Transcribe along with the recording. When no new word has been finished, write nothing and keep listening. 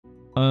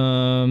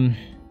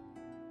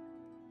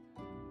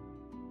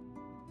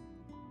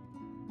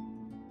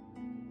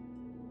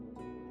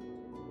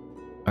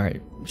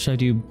Alright, should I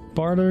do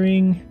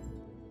bartering?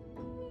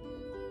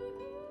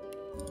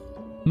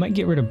 I might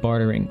get rid of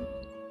bartering,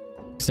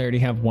 because I already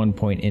have 1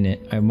 point in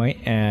it. I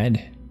might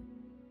add...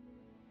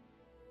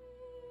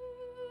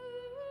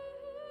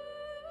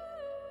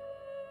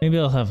 Maybe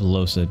I'll have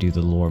Losa do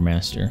the lore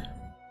master.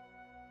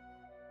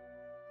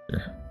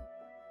 Sure.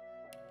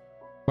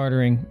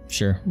 Bartering,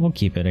 sure. We'll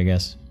keep it, I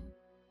guess.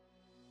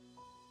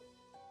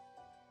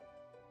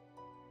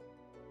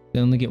 They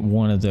only get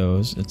one of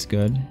those. That's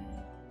good.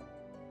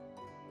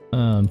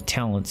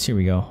 Talents. Here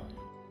we go.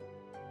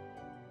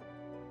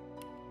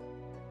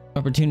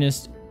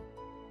 Opportunist.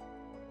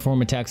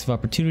 Perform attacks of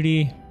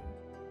opportunity.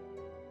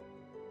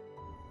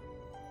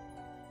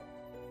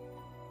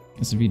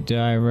 This if you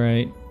die,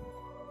 right?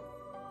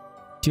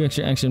 2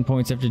 extra action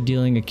points after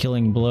dealing a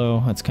killing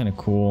blow. That's kind of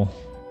cool.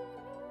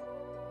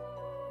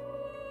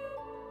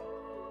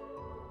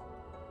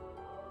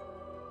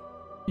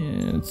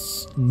 Yeah,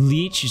 it's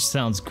leech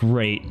sounds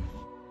great.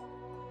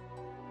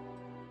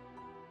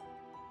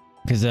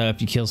 Because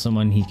if you kill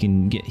someone, he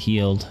can get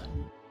healed.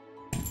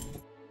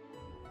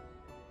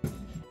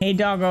 Hey,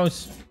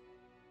 doggos!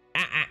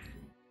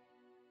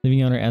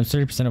 Living honor adds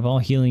 30% of all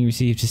healing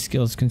received to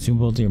skills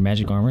consumable to your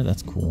magic armor.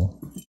 That's cool.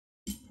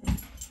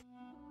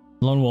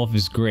 Lone Wolf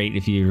is great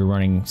if you're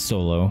running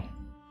solo.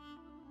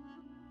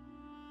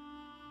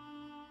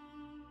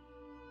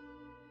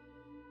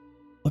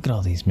 Look at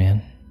all these,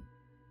 man.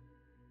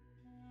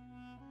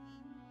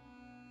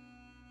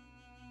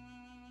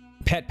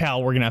 Pet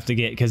Pal we're gonna have to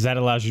get because that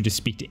allows you to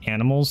speak to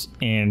animals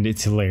and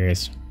it's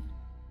hilarious.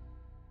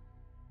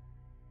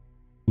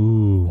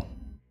 Ooh.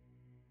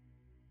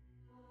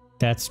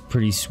 That's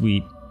pretty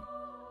sweet.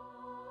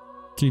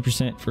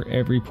 3% for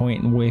every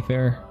point in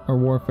Wayfare or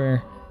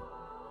Warfare.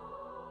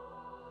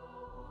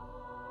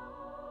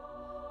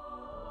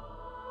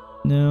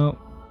 No.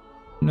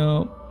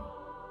 No.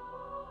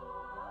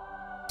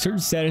 Certain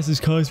status is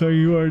caused by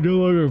you are no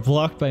longer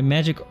blocked by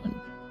magic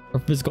or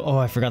physical. Oh,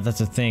 I forgot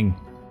that's a thing.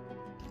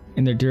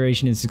 And their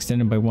duration is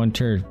extended by 1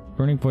 turn.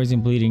 Burning,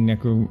 poison, bleeding,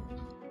 necro.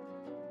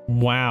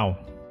 Wow.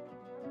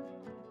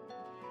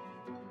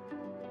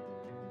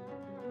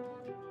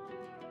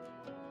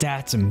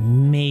 That's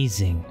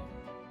amazing.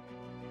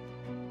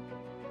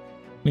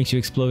 Makes you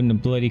explode in a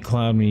bloody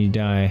cloud when you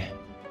die.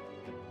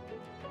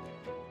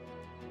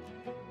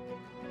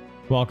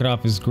 Walk it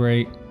off is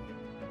great.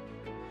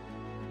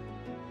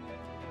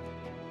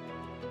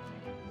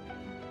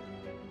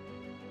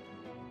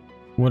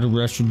 What a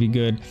rush would be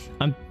good.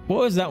 What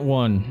was that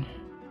one?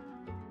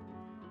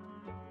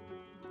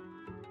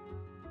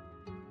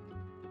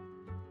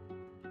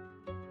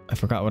 I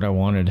forgot what I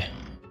wanted. I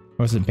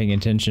wasn't paying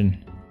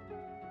attention.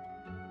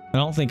 I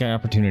don't think I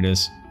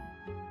opportunist.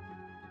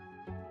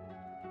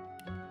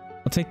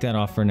 I'll take that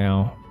off for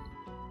now.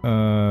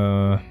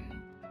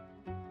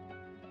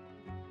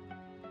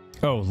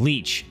 Oh,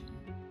 Leech.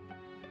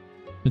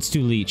 Let's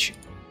do Leech.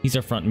 He's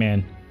our front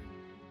man.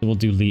 So we'll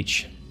do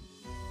Leech.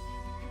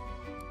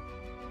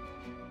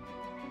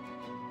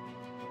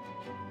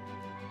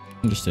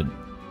 Understood.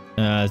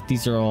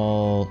 These are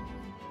all...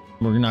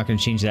 We're not going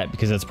to change that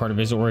because that's part of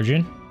his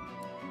origin.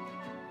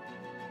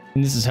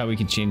 And this is how we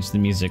can change the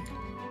music.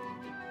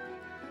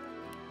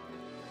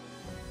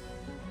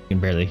 You can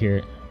barely hear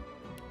it.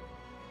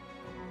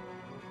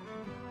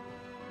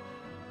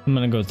 I'm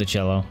going to go with the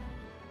cello.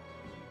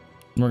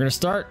 We're going to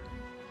start.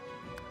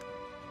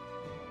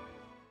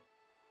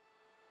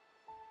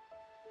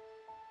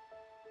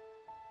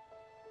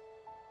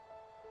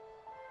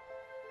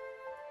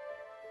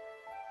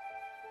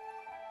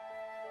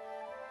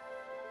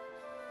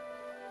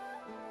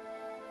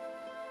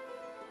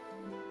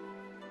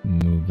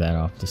 Move that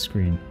off the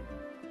screen.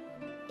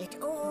 It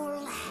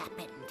all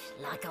happened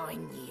like I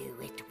knew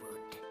it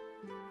would.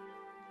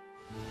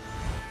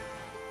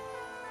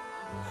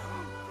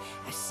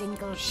 A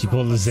single She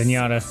pulled the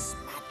Zenyatta.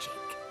 Magic.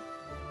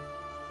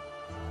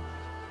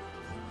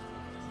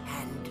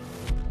 And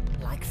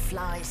like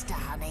flies to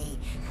honey,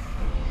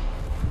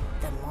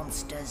 the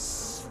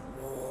monsters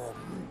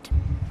swarmed.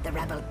 The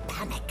rebel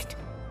panicked.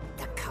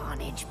 The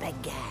carnage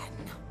began.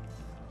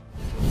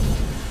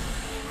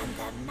 And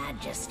the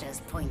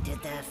Magisters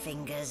pointed their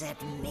fingers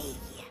at me.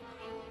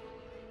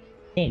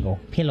 There you go.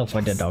 Pillow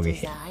for the doggy.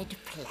 Just as I'd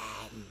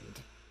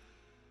planned.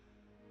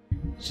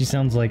 She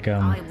sounds like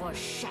I was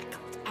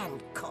shackled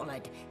and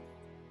collared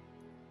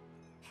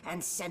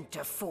and sent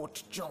to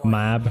Fort Joy.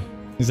 Mab.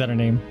 Is that her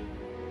name?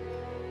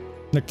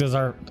 Look, those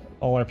are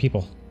all our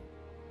people.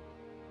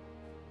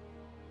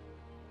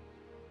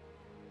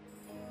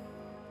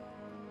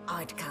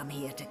 I'd come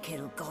here to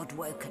kill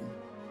Godwoken.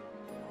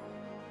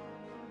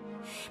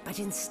 But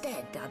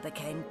instead, I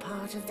became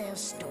part of their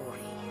story.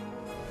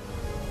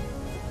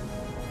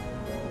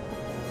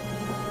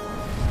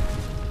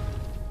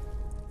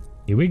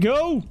 Here we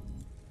go!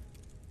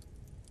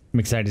 I'm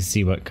excited to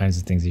see what kinds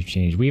of things they've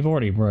changed. We've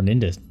already run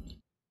into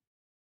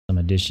some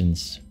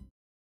additions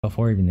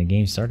before even the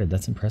game started.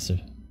 That's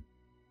impressive.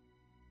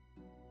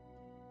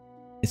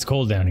 It's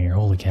cold down here.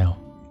 Holy cow.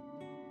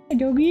 Hi,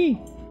 doggy.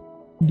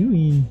 What are you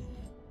doing?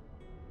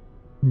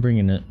 I'm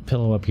bringing a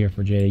pillow up here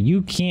for Jada.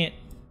 You can't.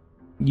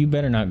 You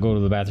better not go to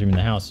the bathroom in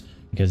the house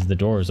because the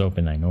door is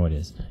open. I know it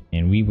is.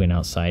 And we went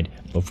outside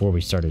before we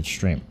started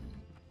stream.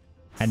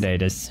 Hi,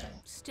 Datus.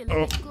 Still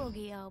a bit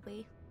groggy, are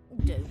we?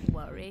 Don't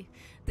worry.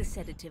 The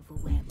sedative will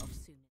wear off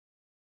soon.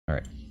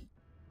 Alright.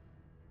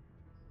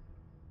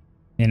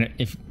 And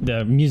if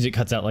the music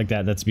cuts out like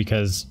that, that's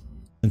because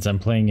since I'm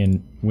playing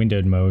in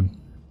windowed mode,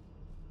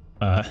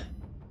 I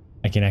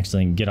can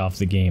actually get off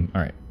the game.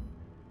 Alright.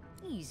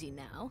 Easy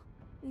now.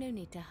 No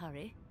need to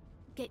hurry.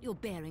 Get your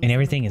bearings. And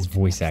everything is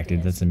voice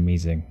acted. That's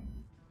amazing.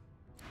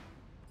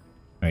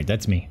 Alright,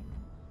 that's me.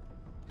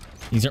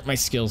 These aren't my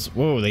skills.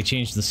 Whoa, they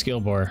changed the skill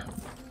bar.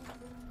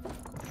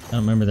 I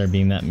don't remember there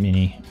being that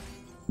many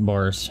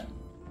bars.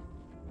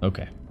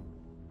 Okay.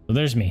 So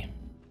there's me.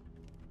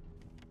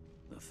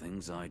 The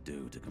things I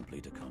do to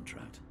complete a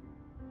contract.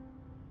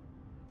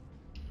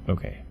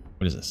 Okay.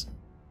 What is this?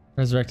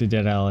 Resurrected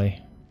dead ally.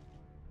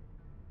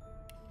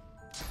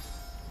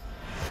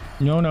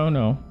 No, no,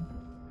 no.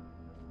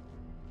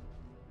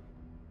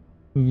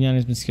 Moving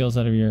management skills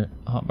out of your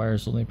hotbar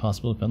is only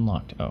possible if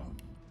unlocked. Oh.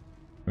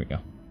 Here we go.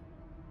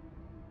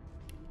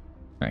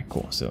 Alright,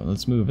 cool. So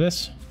let's move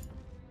this.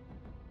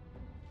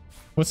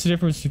 What's the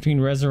difference between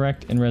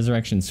resurrect and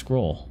resurrection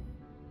scroll?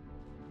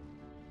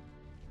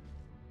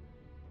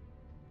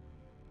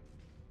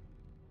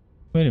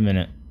 Wait a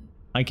minute.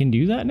 I can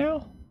do that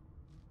now?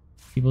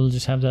 People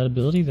just have that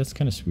ability? That's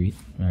kind of sweet.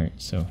 Alright,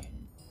 so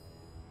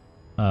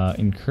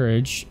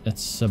encourage,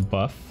 that's a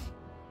buff.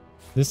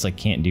 This I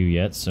can't do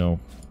yet, so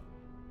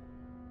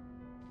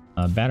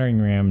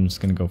battering ram is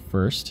gonna go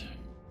first.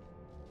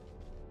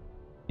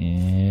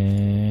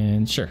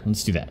 And sure,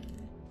 let's do that.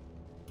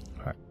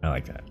 Alright, I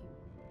like that.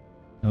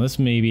 Now this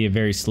may be a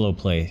very slow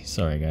play.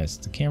 Sorry guys,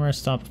 the camera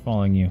stopped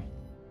following you.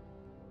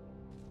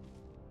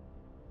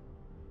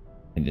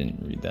 I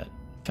didn't read that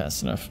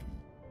fast enough.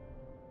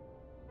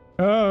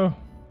 Oh!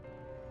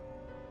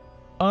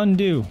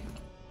 Undo!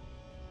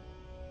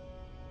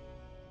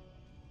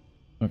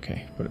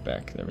 Okay, put it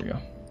back. There we go.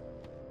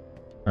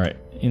 Alright,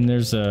 and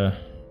there's a...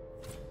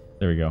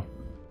 There we go.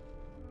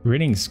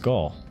 Grinning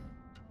skull.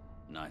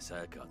 Nice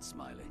haircut,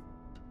 Smiley.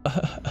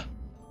 I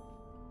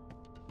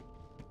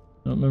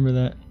don't remember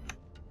that.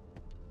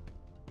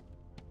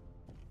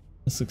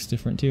 This looks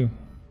different too.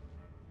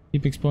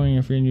 Keep exploring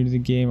if you're new to the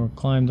game or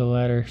climb the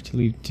ladder to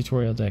leave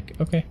tutorial deck.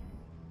 Okay.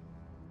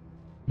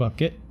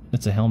 Bucket.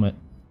 That's a helmet.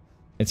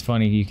 It's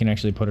funny, you can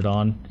actually put it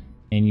on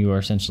and you are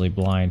essentially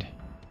blind.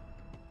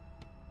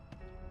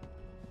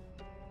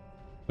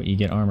 But you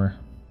get armor.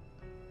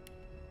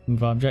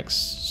 Move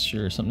objects.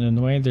 Sure, something in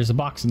the way. There's a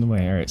box in the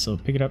way. Alright, so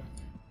pick it up.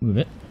 Move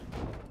it.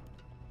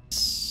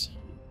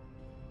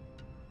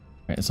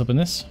 Alright, let's open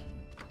this.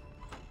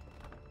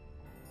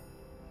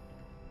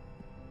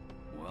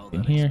 Well,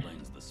 In that here.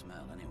 explains the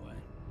smell anyway.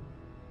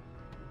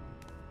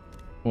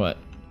 What?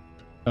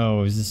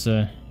 Oh, is this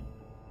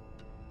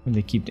where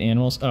they keep the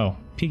animals? Oh,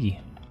 piggy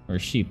or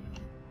sheep.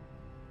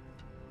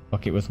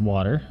 Bucket with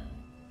water.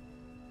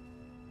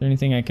 Is there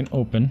anything I can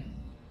open?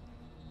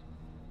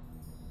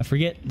 I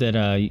forget that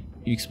you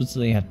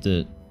explicitly have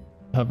to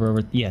hover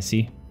over. Yeah,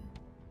 see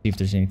if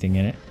there's anything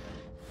in it.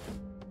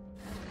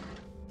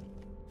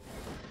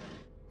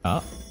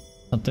 Ah,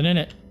 something in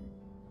it.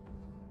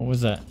 What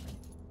was that?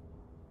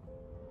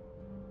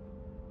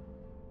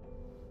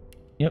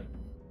 Yep.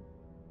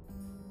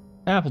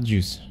 Apple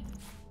juice.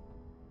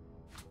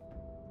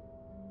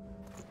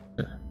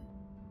 Sure.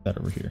 That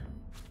over here.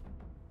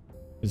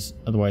 Because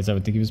otherwise I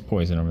would think it was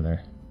poison over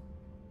there.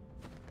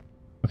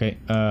 Okay,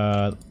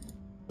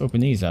 open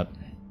these up.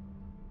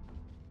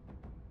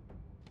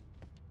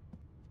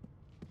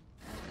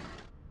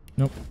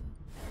 Nope.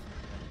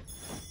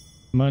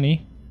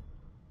 Money.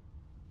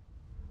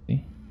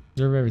 See?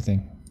 Observe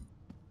everything.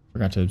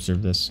 Forgot to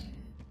observe this.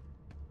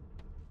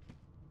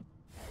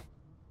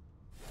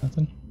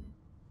 Nothing?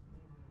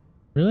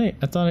 Really?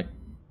 I thought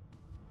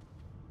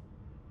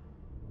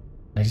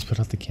I just put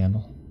out the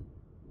candle.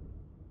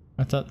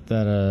 I thought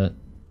that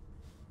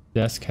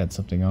desk had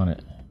something on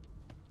it.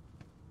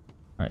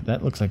 Alright,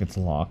 that looks like it's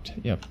locked.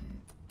 Yep.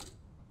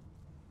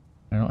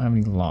 I don't have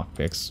any lock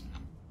picks.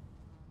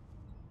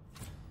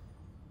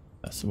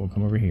 So we'll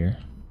come over here.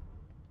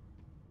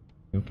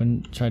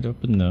 Tried to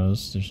open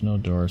those. There's no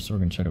door, so we're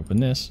gonna try to open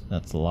this.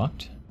 That's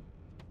locked.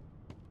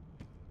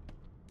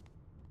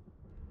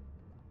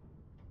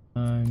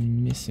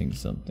 I'm missing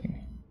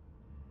something.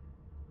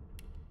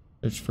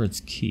 Search for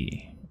its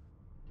key.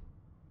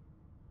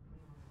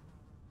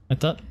 I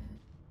thought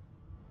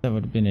that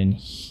would have been in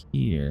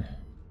here.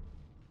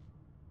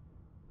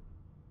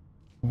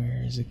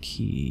 Where is a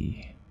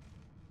key?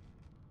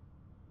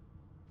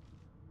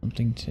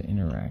 Something to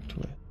interact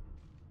with.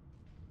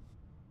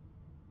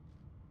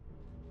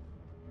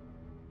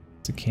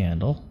 It's a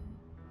candle.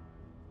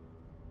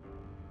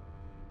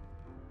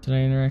 Did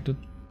I interact with?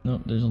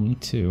 No, there's only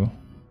two.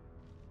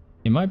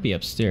 It might be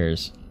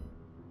upstairs.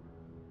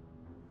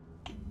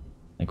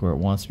 Like where it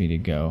wants me to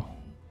go.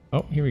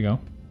 Oh, here we go.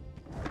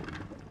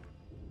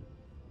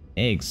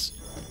 Eggs.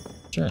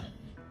 Sure.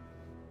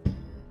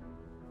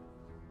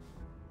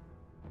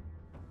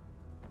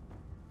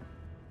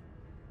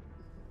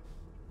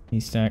 Knee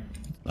stack.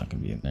 It's not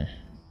gonna be in there.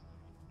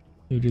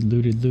 Looted,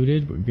 looted,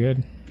 looted. We're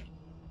good.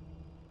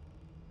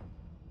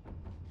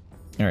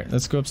 Alright,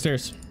 let's go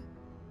upstairs.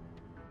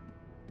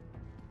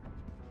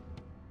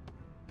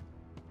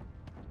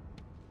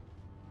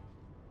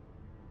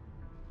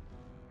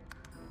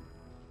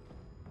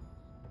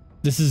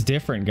 This is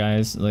different,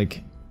 guys.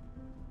 Like,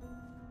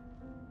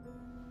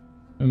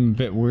 I'm a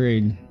bit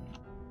worried.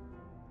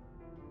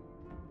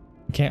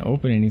 I can't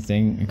open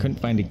anything. I couldn't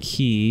find a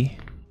key.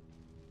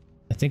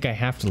 I think I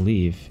have to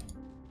leave.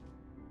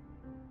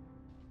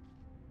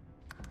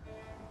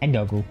 And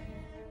doggo.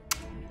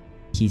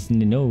 Keys in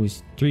the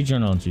nose. 3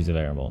 journal entries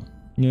available.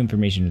 New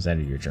information is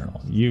added to your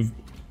journal. You've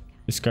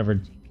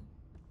discovered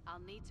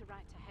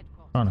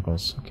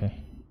chronicles.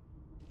 Okay.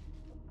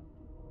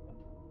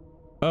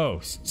 Oh,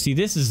 see,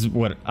 this is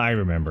what I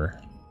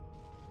remember.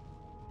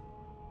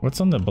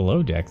 What's on the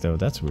below deck, though?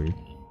 That's weird.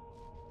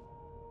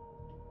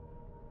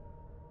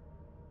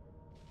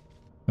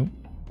 Nope.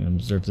 Gonna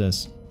observe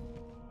this.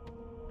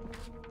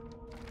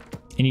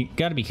 And you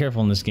gotta be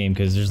careful in this game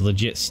because there's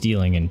legit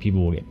stealing and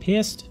people will get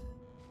pissed.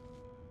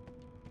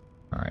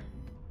 Alright.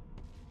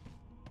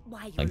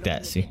 Like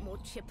that, see? More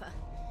chipper.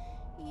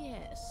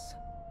 Yes.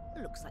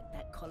 Looks like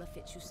that collar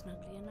fits you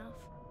snugly enough.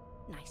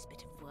 Nice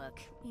bit of work,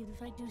 even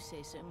if I do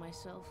say so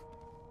myself.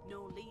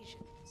 No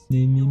lesions.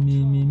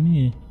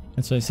 Me.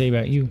 That's what I say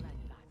about you.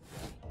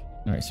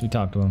 Alright, so we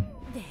talked to him.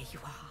 There you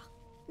are.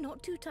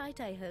 Not too tight,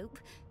 I hope.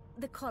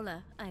 The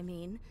collar, I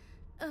mean.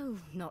 Oh,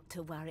 not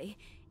to worry.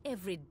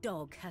 Every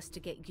dog has to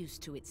get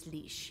used to its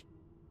leash.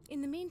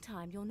 In the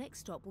meantime, your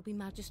next stop will be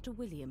Magister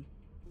William.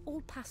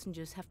 All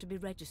passengers have to be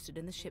registered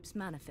in the ship's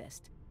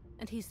manifest,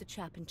 and he's the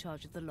chap in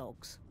charge of the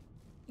logs.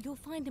 You'll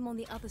find him on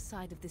the other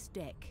side of this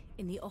deck,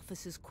 in the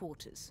officers'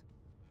 quarters.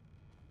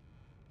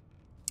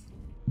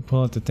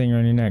 Pull out the thing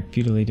around your neck,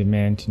 futilely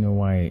demand to know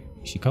why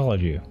she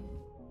called you.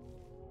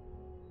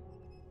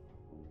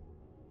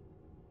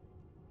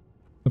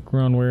 Look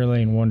around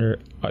warily and wonder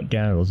what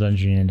Gandalf's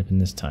dungeon you end up in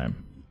this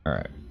time.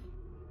 Alright.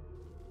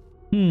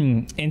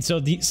 And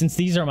so since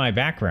these are my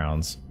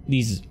backgrounds,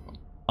 these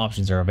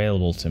options are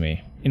available to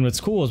me. And what's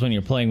cool is when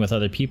you're playing with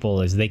other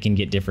people is they can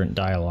get different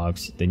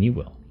dialogues than you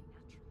will.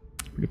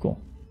 Pretty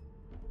cool.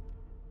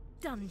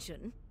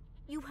 Dungeon?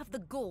 You have the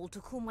gall to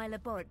call my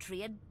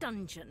laboratory a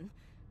dungeon?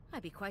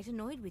 I'd be quite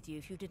annoyed with you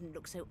if you didn't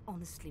look so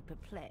honestly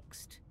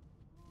perplexed.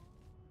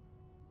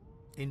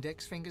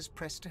 Index fingers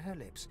pressed to her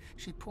lips,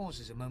 she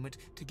pauses a moment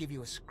to give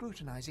you a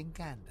scrutinizing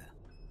gander.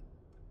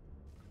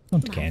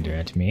 Don't gander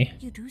at me.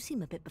 You do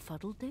seem a bit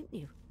befuddled, don't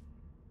you?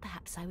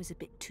 Perhaps I was a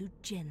bit too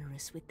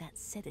generous with that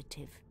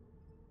sedative.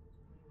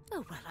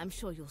 Oh, well, I'm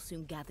sure you'll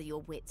soon gather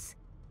your wits.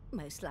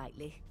 Most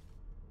likely.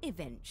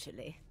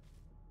 Eventually.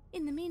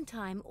 In the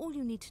meantime, all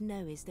you need to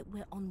know is that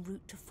we're en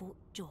route to Fort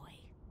Joy.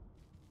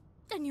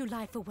 A new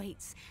life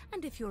awaits,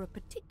 and if you're a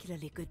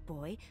particularly good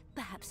boy,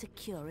 perhaps a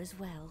cure as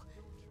well.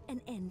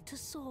 An end to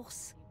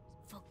Source.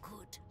 For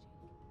good.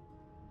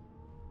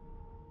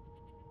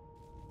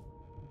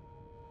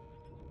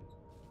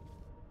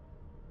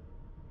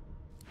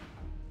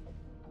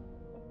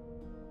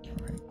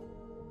 Alright.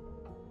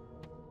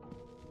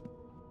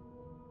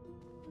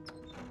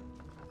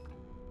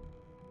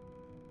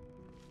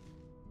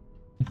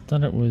 I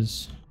thought it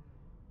was...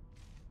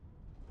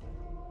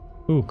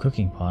 Ooh,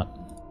 cooking pot.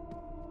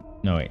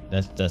 No, wait,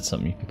 that's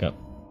something you pick up.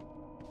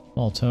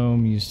 Small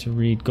tome used to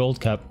read.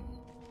 Gold cup.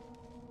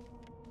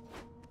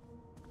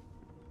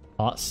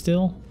 Pot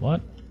still?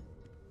 What?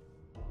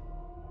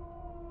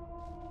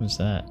 What is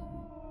that?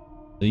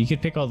 So you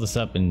could pick all this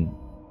up and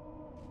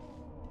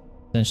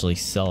essentially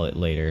sell it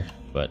later,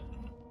 but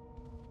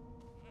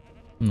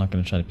I'm not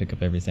going to try to pick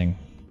up everything.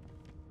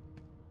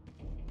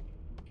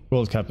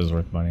 Gold cup is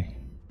worth money.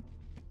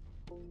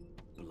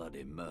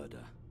 Bloody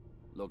murder.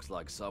 Looks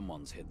like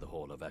someone's hit the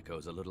Hall of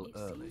Echoes a little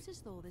early. It seems as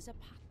though there's a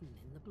pattern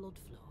in the blood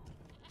flow.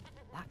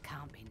 That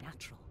can't be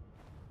natural.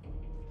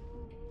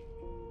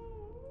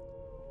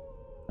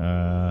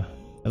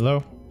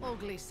 Hello?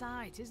 Ugly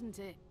sight, isn't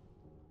it?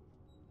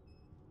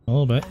 A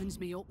little bit. Burns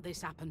me up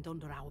this happened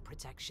under our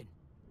protection.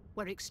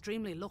 We're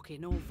extremely lucky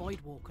no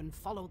Voidwalker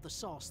followed the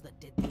source that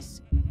did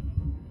this.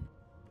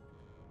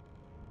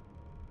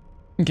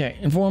 Okay,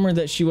 inform her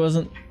that she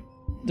wasn't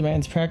the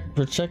man's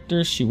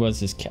protector, she was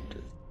his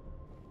captor.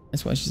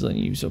 That's why she's letting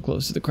you so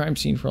close to the crime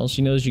scene. For all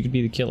she knows, you could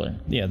be the killer.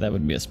 Yeah, that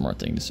would be a smart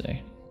thing to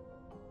say.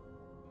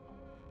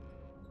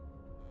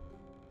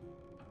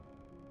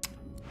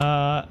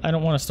 I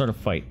don't want to start a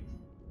fight.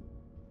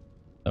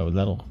 Oh,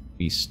 that'll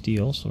be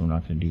steal, so we're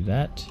not going to do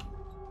that. Can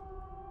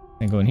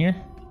I go in here?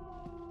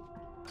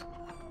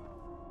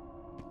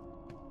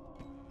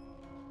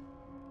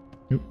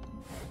 Nope.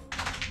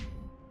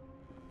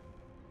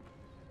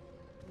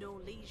 No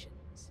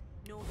lesions,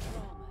 no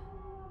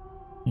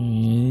trauma.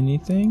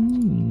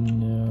 Anything?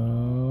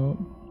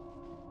 No.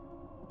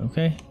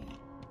 Okay.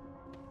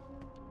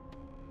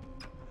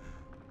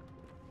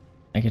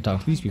 I can talk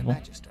to these people.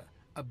 Magister,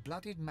 A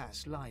bloodied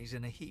mass lies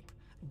in a heap.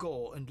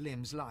 Gore and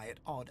limbs lie at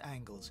odd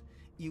angles.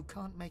 You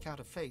can't make out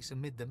a face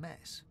amid the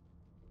mess.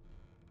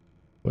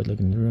 Boy, look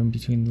in the room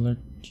between the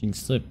lurching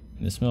slip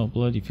and the smell of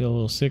blood. You feel a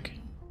little sick.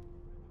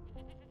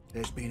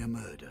 There's been a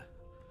murder.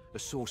 The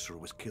sorcerer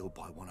was killed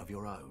by one of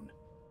your own.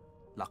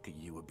 Lucky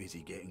you were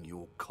busy getting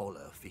your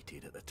collar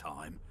fitted at the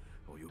time,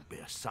 or you'd be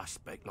a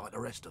suspect like the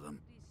rest of them.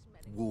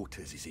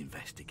 Waters is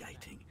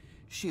investigating.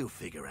 She'll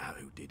figure out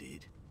who did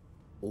it.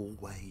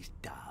 Always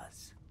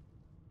does.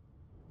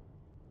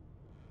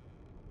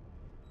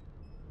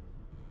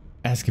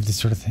 Ask if this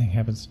sort of thing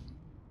happens.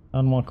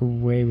 Don't walk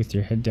away with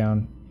your head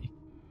down. If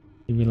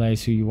you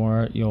realize who you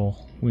are,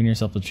 you'll win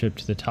yourself a trip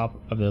to the top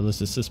of the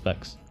list of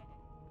suspects.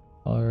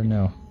 Or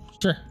no.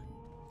 Sure.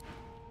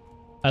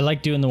 I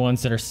like doing the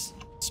ones that are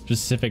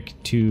specific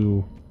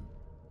to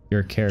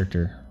your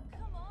character.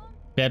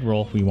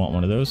 Bedroll, we want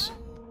one of those.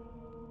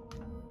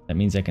 That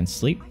means I can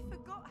sleep. I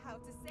forgot how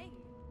to sing.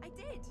 I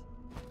did.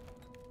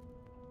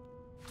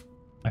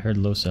 I heard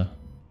Losa.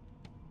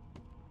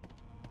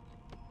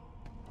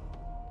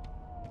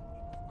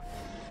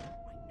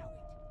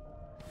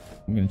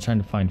 I'm gonna try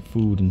to find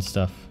food and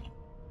stuff.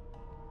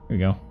 Here we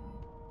go.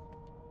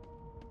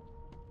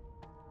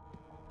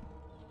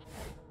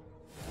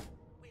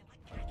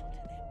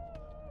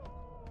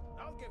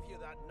 I'll give you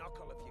that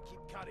knuckle if you keep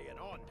carrying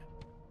on.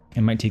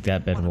 I might take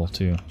that bedroll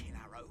too.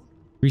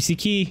 Greasy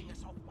key.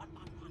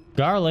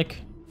 Garlic.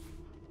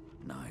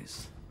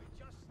 Nice.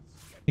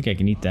 I think I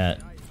can eat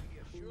that.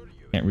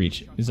 Can't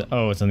reach. Is it?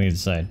 Oh, it's on the other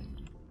side.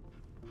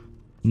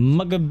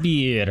 Mug of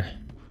beer.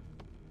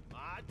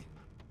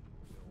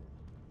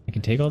 I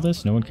can take all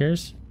this? No one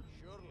cares?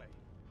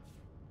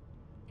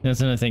 That's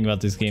another thing about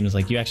this game is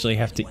like you actually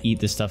have to eat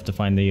the stuff to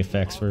find the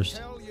effects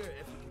first.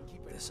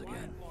 This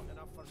again.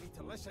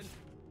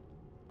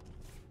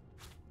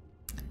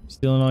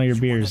 Stealing all your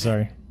beers,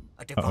 sorry.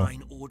 A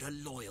divine order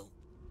loyal.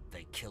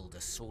 They killed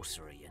a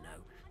sorcerer, you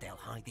know. They'll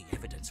hide the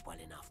evidence well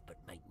enough, but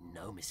make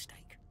no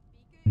mistake.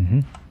 Mm-hmm.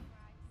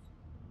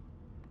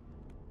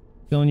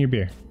 Stealing your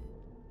beer.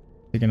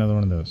 Take another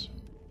one of those.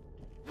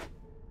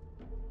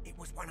 It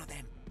was one of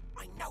them.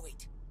 I know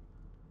it.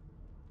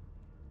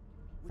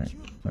 Would you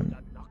put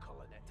that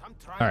knuckle in it? I'm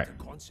trying Alright.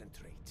 to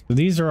concentrate. So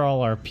these are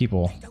all our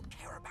people. They don't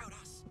care about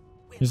us.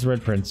 Here's the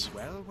Red Prince.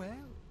 Well, well,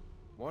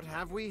 what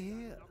have we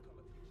here?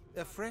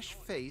 A fresh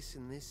face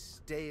in this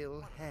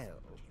stale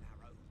hell.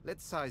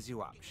 Let's size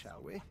you up,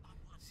 shall we?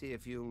 See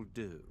if you'll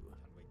do.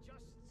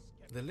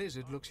 The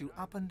lizard looks you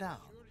up and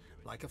down,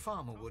 like a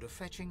farmer would a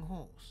fetching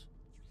horse.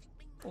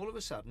 All of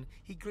a sudden,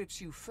 he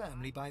grips you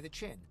firmly by the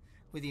chin,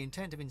 with the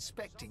intent of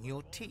inspecting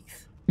your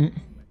teeth.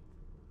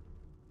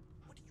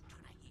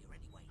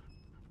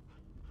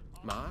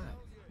 My,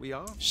 we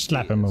are.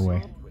 Slap him fierce, away.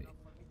 aren't we?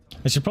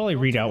 I should probably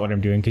read out what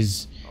I'm doing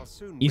because I'll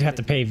soon you'd have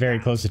to pay remedy very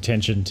that. close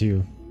attention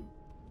to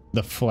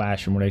the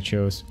flash and what I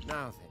chose.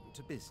 Now then,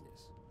 to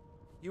business.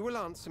 You will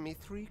answer me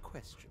 3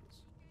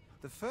 questions.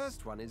 The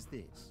first one is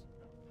this.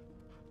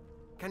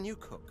 Can you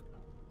cook?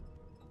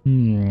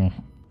 Hmm. It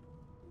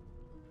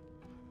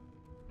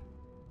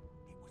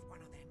was one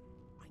of them.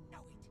 I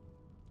know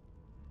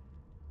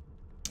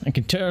it. I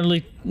can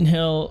totally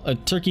tell a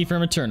turkey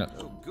from a turnip.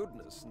 Oh,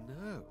 goodness,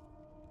 no.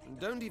 And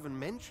don't even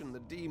mention the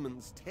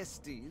demon's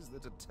testes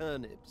that are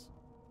turnips.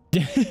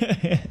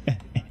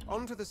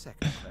 On to the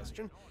second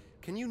question.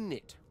 Can you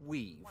knit,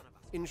 weave?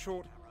 In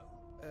short,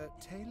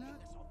 tailor?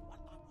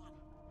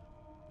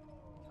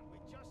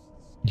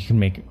 You can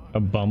make a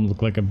bum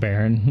look like a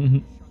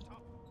baron.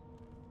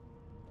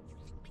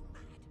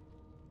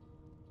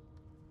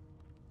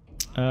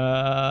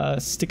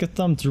 Stick a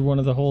thumb through one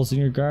of the holes in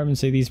your garb and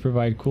say these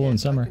provide cool in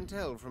Yes, summer. I can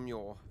tell from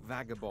your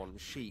vagabond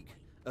chic,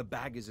 a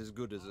bag is as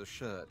good as a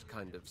shirt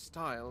kind of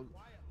style.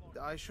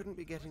 I shouldn't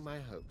be getting my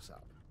hopes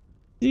up.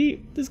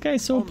 See, this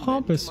guy's so On then to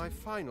pompous. my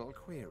final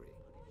query.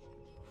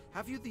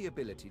 Have you the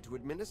ability to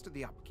administer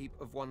the upkeep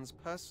of one's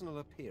personal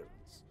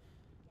appearance?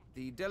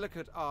 The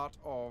delicate art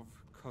of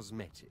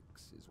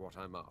cosmetics is what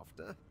I'm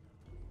after.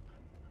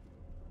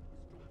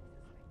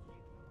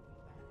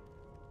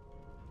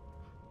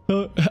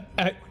 Oh,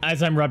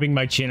 as I'm rubbing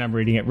my chin, I'm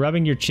reading it.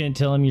 Rubbing your chin,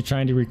 tell him you're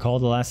trying to recall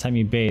the last time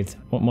you bathed.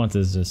 What month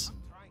is this?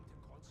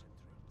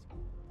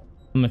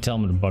 I'm gonna tell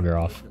him to bugger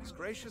off. Goodness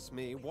gracious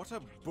me, what a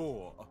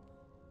bore.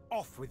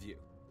 Off with you.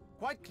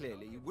 Quite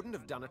clearly, you wouldn't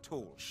have done at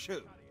all,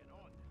 shoot.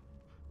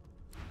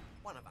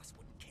 One of us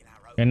wouldn't kill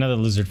our own. Another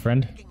lizard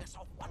friend. Picking us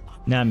off one by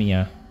one.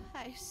 Namia.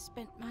 I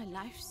spent my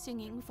life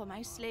singing for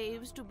my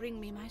slaves to bring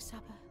me my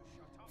supper.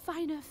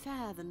 Finer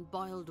fare than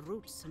boiled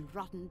roots and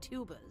rotten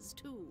tubers,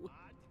 too.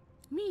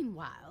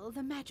 Meanwhile,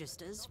 the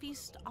Magisters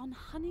feast on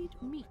honeyed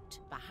meat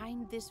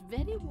behind this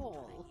very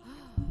wall.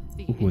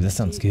 Ooh, that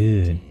sounds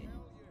good.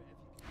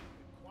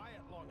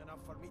 Quiet long enough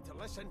for me to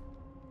listen.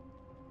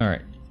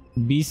 Alright.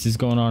 Beast is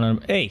going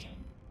on. Hey!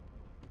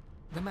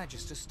 The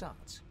Magister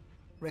starts,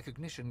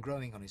 recognition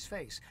growing on his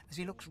face as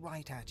he looks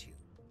right at you.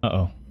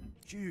 Uh-oh.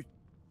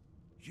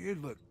 You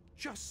look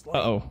just like...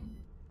 Uh-oh.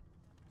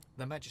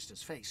 The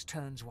Magister's face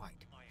turns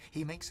white.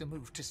 He makes a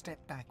move to step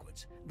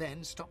backwards,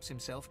 then stops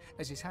himself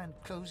as his hand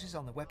closes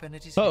on the weapon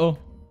at his Uh-oh.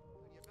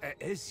 hip.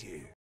 It is you.